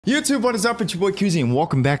YouTube, what is up? It's your boy QZ and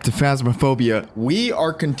welcome back to Phasmophobia. We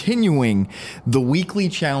are continuing the weekly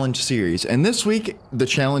challenge series, and this week the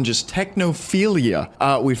challenge is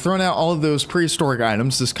Technophilia. We've thrown out all of those prehistoric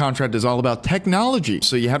items. This contract is all about technology,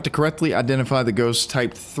 so you have to correctly identify the ghost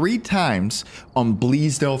type 3 times on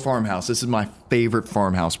Bleasdale Farmhouse. This is my favorite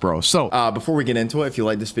farmhouse, bro. So before we get into it, if you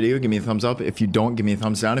like this video, give me a thumbs up. If you don't, give me a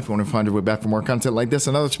thumbs down. If you want to find your way back for more content like this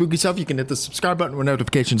and other spooky stuff, you can hit the subscribe button with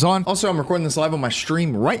notifications on. Also, I'm recording this live on my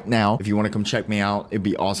stream right now. If you want to come check me out, it'd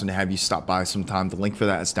be awesome to have you stop by sometime. The link for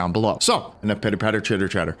that is down below. So enough pitter patter, chitter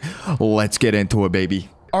chatter. Let's get into it, baby.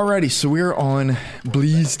 Alrighty, so we're on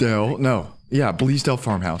Bleasdale. Bleasdale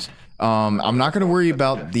Farmhouse. I'm not going to worry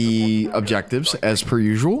about the objectives as per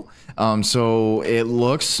usual. So it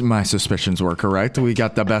looks, my suspicions were correct. We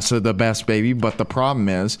got the best of the best, baby. But the problem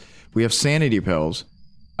is we have sanity pills,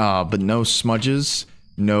 but no smudges,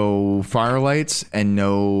 no firelights, and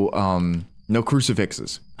no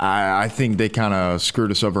crucifixes. I think they kind of screwed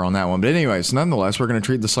us over on that one. But anyways, nonetheless, we're going to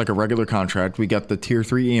treat this like a regular contract. We got the tier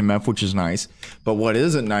 3 EMF, which is nice. But what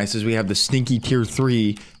isn't nice is we have the stinky tier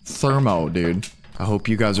 3 thermo, dude. I hope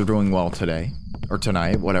you guys are doing well today. Or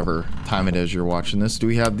tonight, whatever time it is you're watching this. Do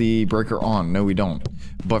we have the breaker on? No, we don't.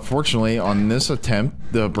 But fortunately, on this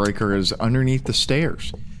attempt, the breaker is underneath the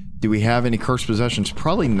stairs. Do we have any cursed possessions?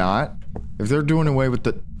 Probably not. If they're doing away with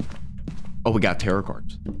the... Oh, we got tarot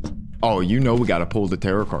cards. Oh, you know we gotta pull the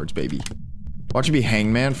tarot cards, baby. Watch it be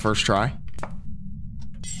Hangman first try.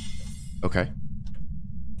 Okay.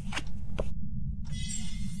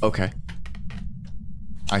 Okay.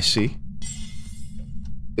 I see.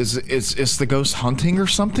 Is the ghost hunting or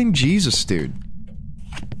something? Jesus, dude.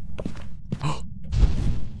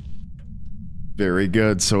 Very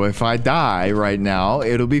good. So if I die right now,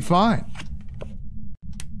 it'll be fine.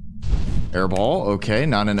 Airball. Okay,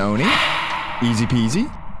 not an Oni. Easy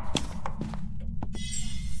peasy.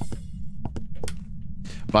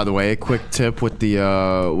 By the way, a quick tip with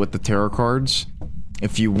the tarot cards.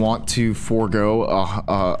 If you want to forego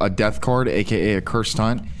a death card, aka a cursed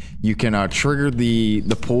hunt, you can trigger the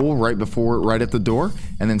pull right at the door,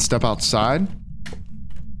 and then step outside.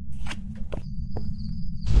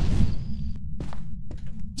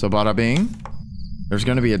 So bada bing. There's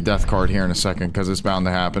gonna be a death card here in a second because it's bound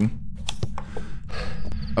to happen.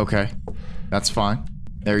 Okay, that's fine.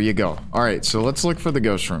 There you go. All right, so let's look for the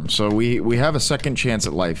ghost room. So we have a second chance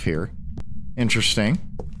at life here. Interesting.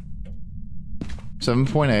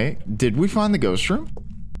 7.8. Did we find the ghost room?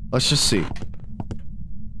 Let's just see.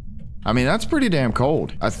 I mean, that's pretty damn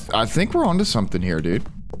cold. I think we're onto something here, dude.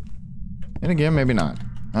 And again, maybe not.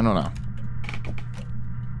 I don't know.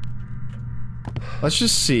 Let's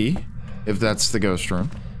just see if that's the ghost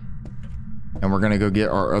room. And we're gonna go get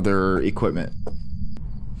our other equipment.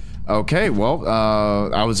 Okay, well,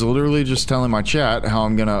 I was literally just telling my chat how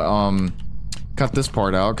I'm gonna, cut this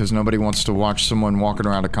part out because nobody wants to watch someone walking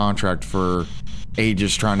around a contract for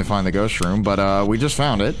ages trying to find the ghost room, but, we just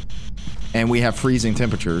found it. And we have freezing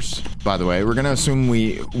temperatures, by the way. We're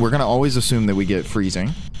gonna always assume that we get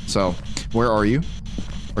freezing. So, where are you?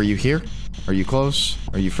 Are you here? Are you close?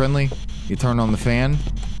 Are you friendly? You turn on the fan?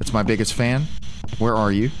 It's my biggest fan. Where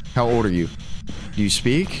are you? How old are you? Do you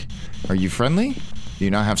speak? Are you friendly? Do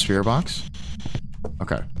you not have spirit box?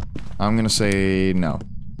 Okay. I'm gonna say no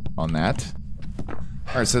on that.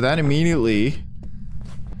 Alright, so that immediately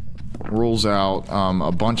rules out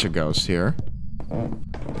a bunch of ghosts here.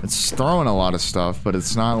 It's throwing a lot of stuff, but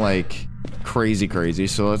it's not like crazy.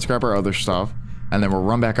 So let's grab our other stuff, and then we'll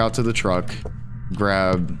run back out to the truck,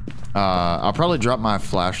 grab... I'll probably drop my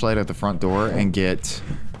flashlight at the front door and get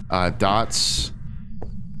Dot's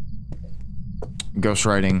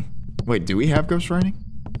ghostwriting. Wait, do we have ghostwriting?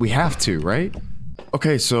 We have to, right?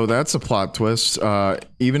 Okay, so that's a plot twist.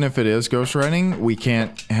 Even if it is ghostwriting, we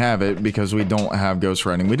can't have it because we don't have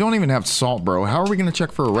ghostwriting. We don't even have salt, bro. How are we gonna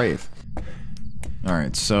check for a wraith?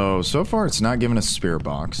 Alright, so far it's not giving us a spirit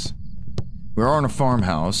box. We're on a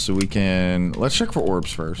farmhouse, so we can... Let's check for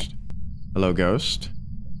orbs first. Hello, ghost.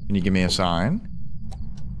 Can you give me a sign?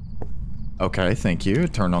 Okay, thank you.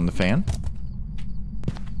 Turn on the fan.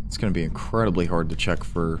 It's gonna be incredibly hard to check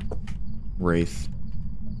for wraith.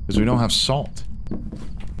 Because we don't have salt.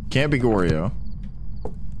 Can't be Goryo.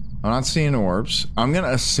 I'm not seeing orbs. I'm gonna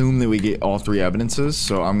assume that we get all 3 evidences,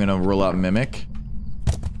 so I'm gonna rule out mimic.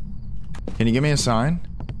 Can you give me a sign?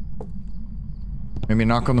 Maybe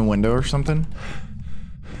knock on the window or something?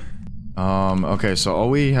 Okay, so all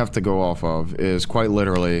we have to go off of is quite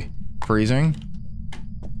literally freezing.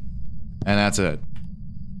 And that's it.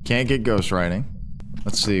 Can't get ghostwriting.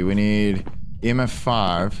 Let's see, we need EMF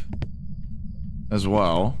 5 as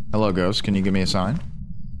well. Hello, ghost, can you give me a sign?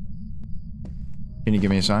 Can you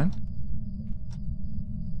give me a sign?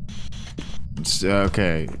 It's,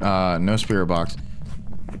 okay, no spirit box.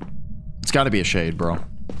 It's gotta be a shade, bro.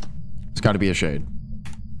 It's gotta be a shade.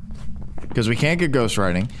 Because we can't get ghost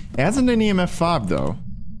writing. It hasn't an EMF 5 though.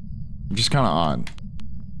 Which is kind of odd.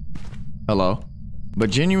 Hello? But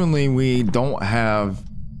genuinely, we don't have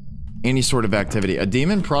any sort of activity. A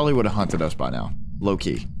demon probably would have hunted us by now. Low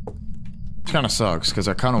key. Which kind of sucks, because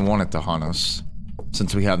I kind of want it to hunt us.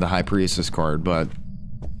 Since we have the High Priestess card, but...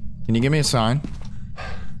 Can you give me a sign?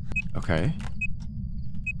 Okay.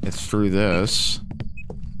 It's through this.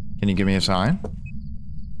 Can you give me a sign?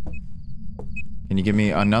 Can you give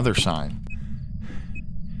me another sign?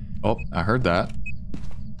 Oh, I heard that.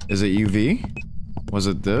 Is it UV? Was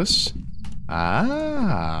it this?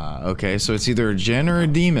 Ah, okay, so it's either a Jinn or a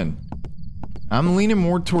demon. I'm leaning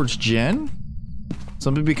more towards Jinn.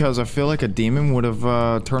 Simply because I feel like a demon would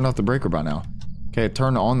have turned off the breaker by now. Okay, it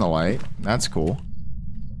turned on the light. That's cool.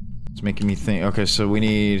 It's making me think. Okay, so we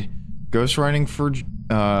need ghost writing for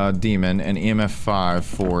demon and EMF 5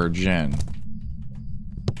 for Jinn.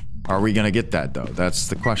 Are we gonna get that though? That's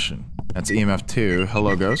the question. That's EMF 2.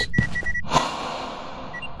 Hello, ghost.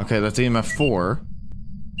 Okay, that's EMF 4.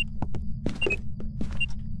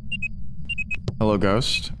 Hello,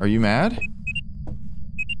 ghost. Are you mad?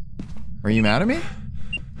 Are you mad at me?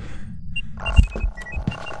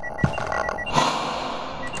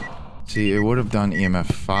 See, it would have done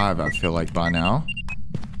EMF 5, I feel like, by now.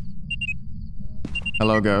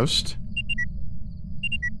 Hello, ghost.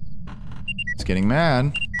 It's getting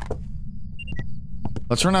mad.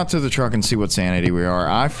 Let's run out to the truck and see what sanity we are.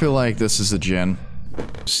 I feel like this is a Jinn.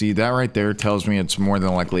 See, that right there tells me it's more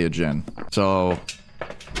than likely a Jinn. So,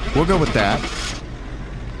 we'll go with that.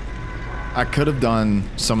 I could have done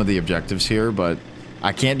some of the objectives here, but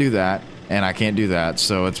I can't do that, and I can't do that,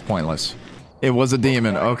 so it's pointless. It was a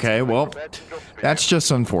demon. Okay, well, that's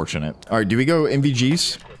just unfortunate. Alright, do we go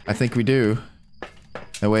MVGs? I think we do.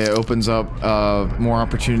 That way it opens up more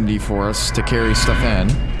opportunity for us to carry stuff in.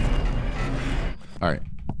 Alright.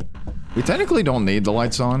 We technically don't need the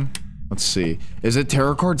lights on. Let's see. Is it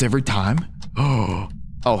tarot cards every time? Oh,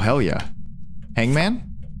 hell yeah. Hangman?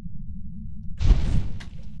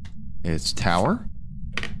 It's Tower.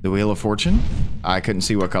 The Wheel of Fortune. I couldn't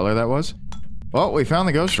see what color that was. Well, we found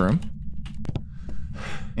the ghost room.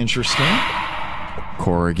 Interesting.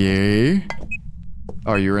 Corgi.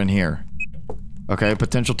 Oh, you're in here. Okay,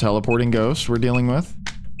 potential teleporting ghost we're dealing with.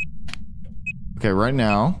 Okay, right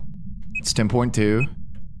now, it's 10.2.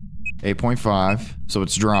 8.5. So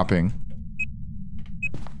it's dropping.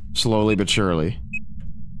 Slowly but surely.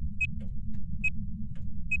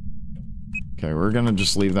 Okay, we're gonna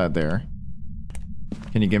just leave that there.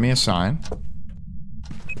 Can you give me a sign?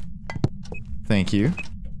 Thank you.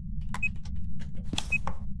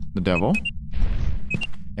 The devil.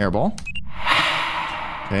 Airball.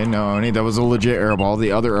 Okay, no, that was a legit airball.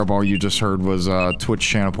 The other airball you just heard was Twitch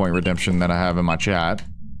channel point redemption that I have in my chat.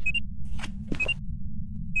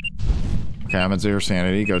 Okay, I'm at 0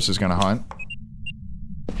 sanity. Ghost is gonna hunt.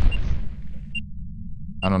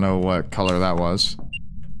 I don't know what color that was.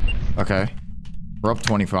 Okay. We're up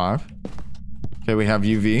 25. Okay, we have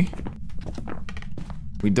UV.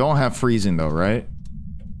 We don't have freezing though, right?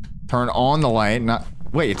 Turn on the light, not...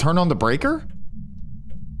 Wait, turn on the breaker?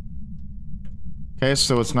 Okay,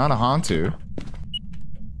 so it's not a Hantu.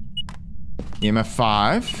 EMF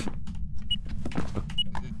 5.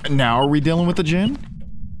 Now are we dealing with the Jinn?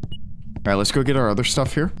 Alright, let's go get our other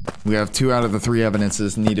stuff here. We have 2 out of the 3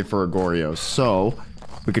 evidences needed for a Goryo, so...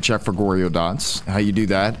 we could check for Goryo dots. How you do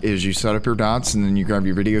that is you set up your dots and then you grab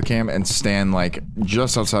your video cam and stand like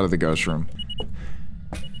just outside of the ghost room.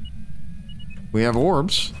 We have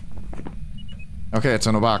orbs. Okay, it's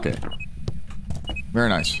an Obake. Very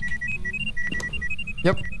nice.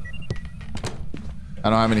 Yep. I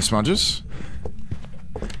don't have any smudges.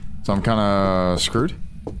 So I'm kinda screwed.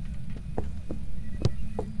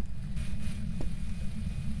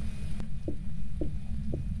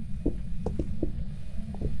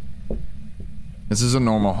 This is a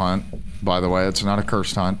normal hunt, by the way. It's not a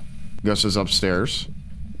cursed hunt. Gus is upstairs.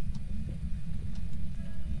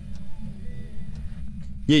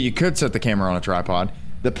 Yeah, you could set the camera on a tripod.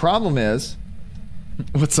 The problem is...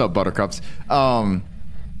 What's up, Buttercups? The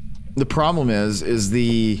problem is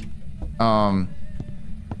the...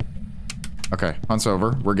 Okay, hunt's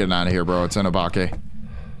over. We're getting out of here, bro. It's in Obake.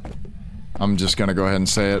 I'm just gonna go ahead and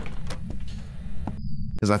say it.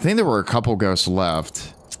 Because I think there were a couple ghosts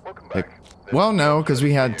left. Like, well, no, because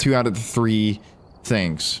we had 2 out of the 3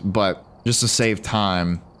 things. But just to save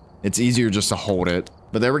time, it's easier just to hold it.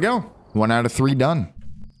 But there we go. 1 out of 3 done.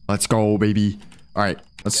 Let's go, baby. Alright,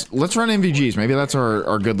 Let's run MVGs. Maybe that's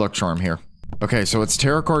our good luck charm here. Okay, so it's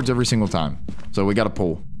tarot cards every single time. So we got to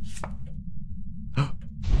pull.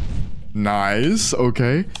 Nice.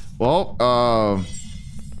 Okay. Well,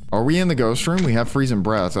 are we in the ghost room? We have freezing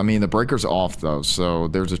breath. I mean, the breaker's off though, so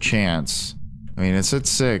there's a chance. I mean, it's at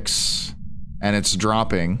 6 and it's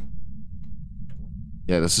dropping.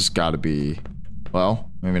 Yeah, this has got to be,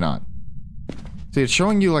 well, maybe not. See, it's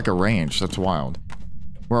showing you like a range. That's wild.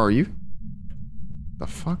 Where are you? The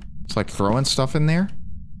fuck? It's like throwing stuff in there?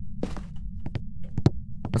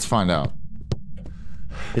 Let's find out.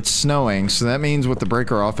 It's snowing, so that means with the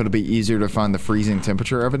breaker off, it'll be easier to find the freezing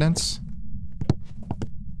temperature evidence.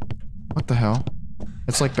 What the hell?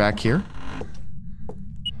 It's like back here?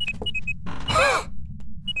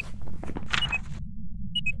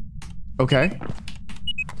 Okay.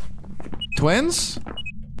 Twins?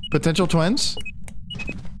 Potential twins?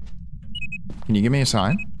 Can you give me a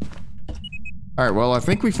sign? Alright, well, I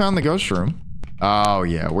think we found the ghost room. Oh,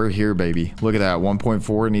 yeah, we're here, baby. Look at that.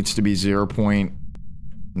 1.4 needs to be 0.9,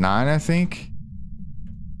 I think,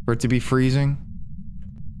 for it to be freezing.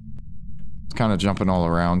 It's kind of jumping all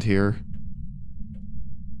around here.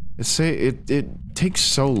 It takes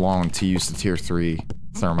so long to use the tier 3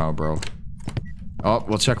 thermo, bro. Oh,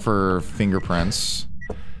 we'll check for fingerprints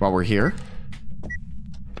while we're here.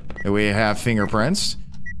 We have fingerprints.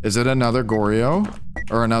 Is it another Goryo?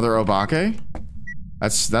 Or another Obake?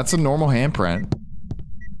 That's a normal handprint.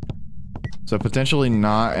 So potentially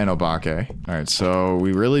not an Obake. Alright, so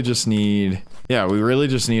we really just need... Yeah, we really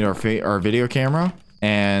just need our video camera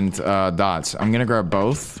and dots. I'm gonna grab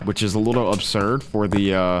both, which is a little absurd for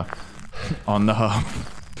the on the hub.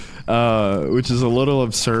 Which is a little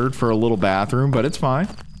absurd for a little bathroom, but it's fine.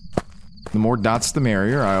 The more dots the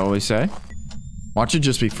merrier, I always say. Watch it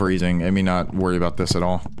just be freezing and me not worry about this at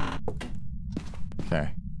all. Okay.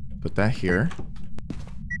 Put that here.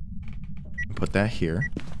 Put that here.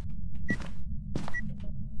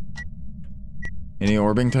 Any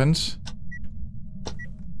Orbingtons?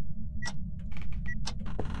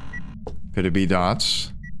 Could it be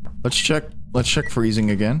dots? Let's check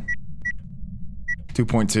freezing again.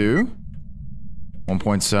 2.2.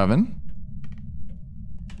 1.7.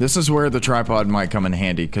 This is where the tripod might come in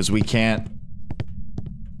handy, because we can't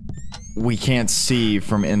see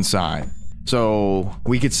from inside. So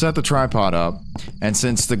we could set the tripod up, and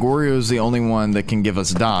since the Goryo is the only one that can give us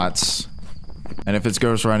dots, and if it's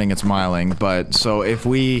ghost writing, it's miling. But so if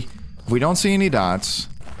we don't see any dots,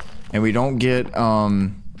 and we don't get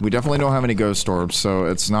we definitely don't have any ghost orbs, so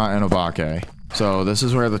it's not an Obake. So this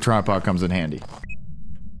is where the tripod comes in handy.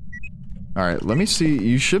 All right, let me see.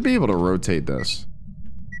 You should be able to rotate this.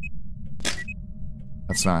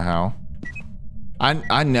 That's not how.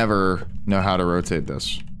 I never know how to rotate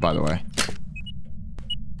this, by the way.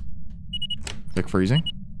 Click freezing.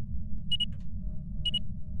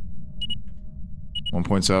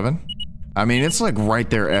 1.7. I mean, it's like right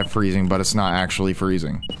there at freezing, but it's not actually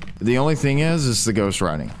freezing. The only thing is the ghost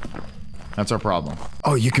writing. That's our problem.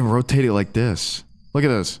 Oh, you can rotate it like this. Look at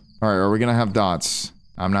this. All right, are we gonna have dots?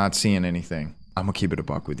 I'm not seeing anything. I'm gonna keep it a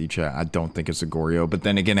buck with you, chat. I don't think it's a Goryo, but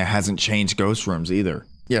then again, it hasn't changed ghost rooms either.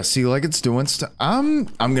 Yeah, see, like it's doing stuff. I'm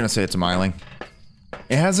gonna say it's a miling.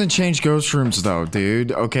 It hasn't changed ghost rooms though,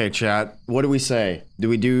 dude. Okay, chat. What do we say? Do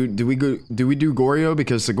we do Goryo?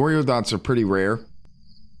 Because the Goryo dots are pretty rare.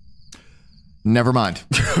 Never mind.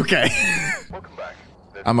 Okay. Welcome back.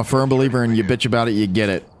 I'm a firm believer in you bitch about it, you get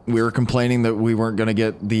it. We were complaining that we weren't gonna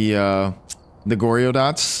get the Goryo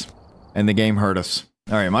dots, and the game hurt us.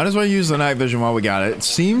 All right, might as well use the night vision while we got it. It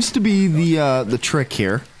seems to be the trick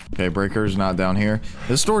here. Okay, breaker's not down here.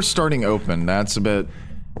 This door's starting open. That's a bit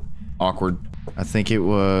awkward. I think it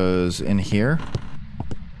was in here.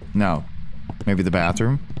 No, maybe the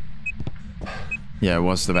bathroom. Yeah, it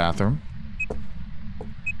was the bathroom.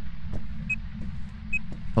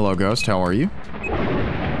 Hello, ghost. How are you?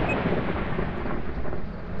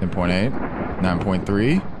 10.8.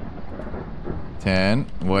 9.3. 10.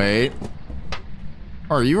 Wait.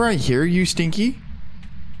 Are you right here, you stinky?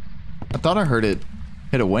 I thought I heard it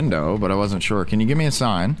hit a window, but I wasn't sure. Can you give me a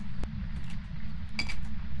sign?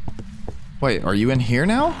 Wait, are you in here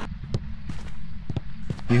now?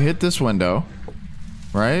 You hit this window,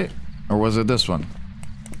 right? Or was it this one?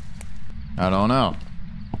 I don't know.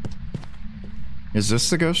 Is this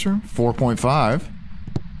the ghost room? 4.5.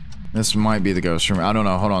 This might be the ghost room. I don't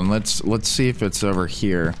know. Hold on. Let's see if it's over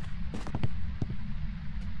here.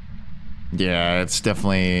 Yeah, it's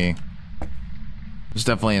definitely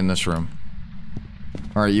in this room.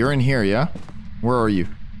 All right, you're in here, yeah? Where are you?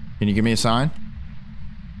 Can you give me a sign?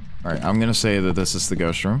 All right, I'm gonna say that this is the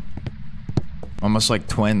ghost room. Almost like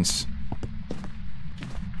twins.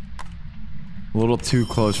 A little too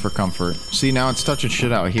close for comfort. See, now it's touching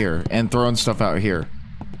shit out here and throwing stuff out here.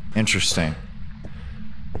 Interesting.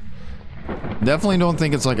 Definitely don't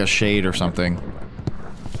think it's like a shade or something.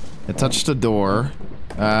 It touched the door.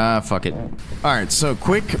 Fuck it. Alright, so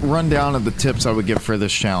quick rundown of the tips I would give for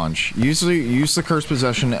this challenge. Use the Cursed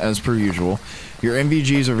Possession as per usual. Your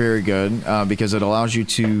MVGs are very good, because it allows you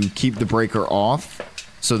to keep the breaker off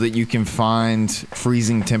so that you can find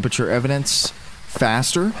freezing temperature evidence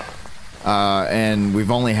faster. And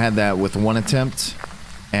we've only had that with one attempt,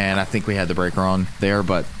 and I think we had the breaker on there,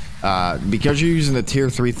 but because you're using the tier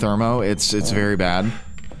 3 thermo, it's very bad.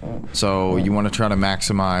 So you want to try to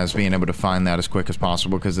maximize being able to find that as quick as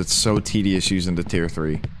possible because it's so tedious using the tier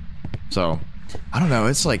 3. So, I don't know,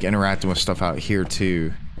 it's like interacting with stuff out here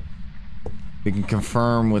too. We can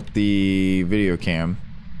confirm with the video cam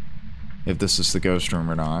if this is the ghost room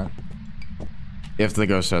or not. If the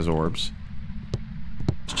ghost has orbs.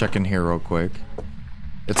 Let's check in here real quick.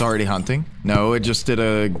 It's already hunting. No, it just did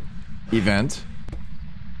a event.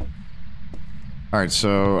 Alright,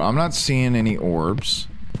 so I'm not seeing any orbs.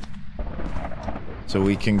 So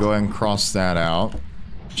we can go ahead and cross that out.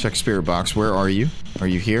 Check spirit box. Where are you? Are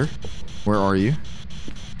you here? Where are you?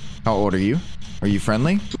 How old are you? Are you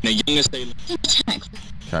friendly? Okay.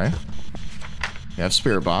 You have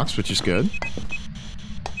spirit box, which is good.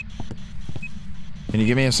 Can you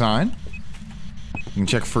give me a sign? You can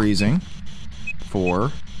check freezing. 4.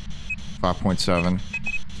 5.7.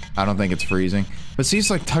 I don't think it's freezing. But see, it's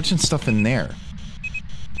like touching stuff in there.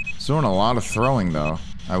 It's doing a lot of throwing, though,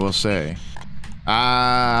 I will say.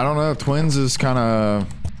 I don't know. Twins is kind of...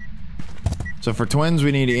 So for twins,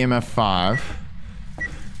 we need EMF 5.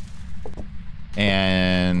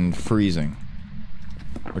 And freezing.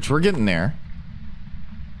 Which we're getting there.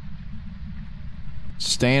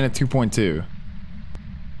 Staying at 2.2.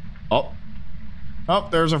 Oh. Oh,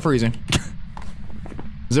 there's a freezing.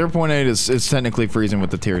 0.8 is technically freezing with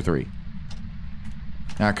the tier 3.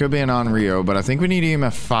 Now, it could be an on-Rio, but I think we need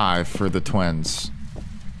EMF 5 for the twins.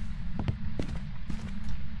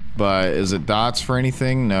 But is it dots for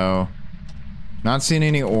anything? No. Not seeing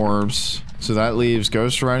any orbs. So that leaves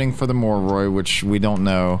ghost writing for the Morroy, which we don't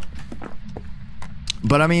know.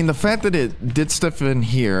 But I mean, the fact that it did stuff in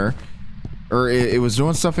here, or it was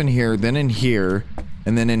doing stuff in here, then in here,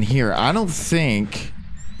 and then in here. I don't think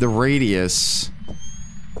the radius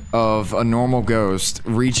of a normal ghost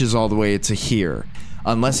reaches all the way to here.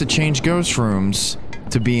 Unless it changed ghost rooms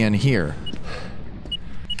to be in here.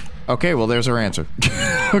 Okay, well, there's our answer.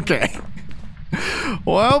 Okay.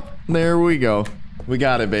 Well, there we go. We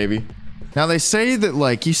got it, baby. Now, they say that,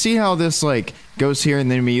 like, you see how this, like, goes here and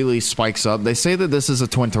then immediately spikes up? They say that this is a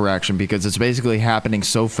twin interaction because it's basically happening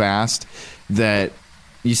so fast that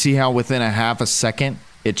you see how within a half a second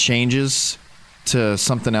it changes to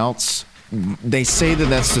something else? They say that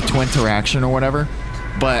that's the twin interaction or whatever.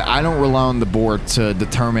 But I don't rely on the board to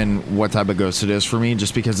determine what type of ghost it is for me,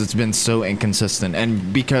 just because it's been so inconsistent,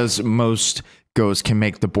 and because most ghosts can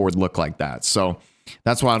make the board look like that. So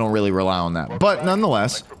that's why I don't really rely on that. But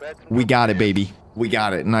nonetheless, we got it, baby. We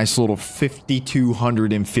got it. Nice little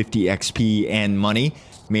 5,250 XP and money,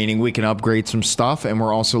 meaning we can upgrade some stuff, and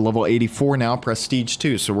we're also level 84 now, prestige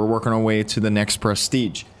 2. So we're working our way to the next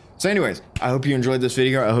prestige. So anyways, I hope you enjoyed this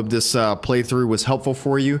video. I hope this playthrough was helpful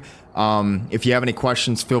for you. If you have any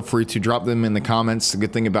questions, feel free to drop them in the comments. The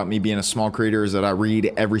good thing about me being a small creator is that I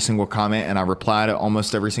read every single comment and I reply to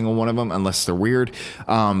almost every single one of them, unless they're weird.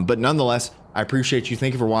 But nonetheless, I appreciate you.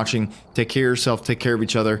 Thank you for watching. Take care of yourself, take care of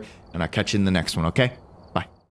each other, and I'll catch you in the next one, okay?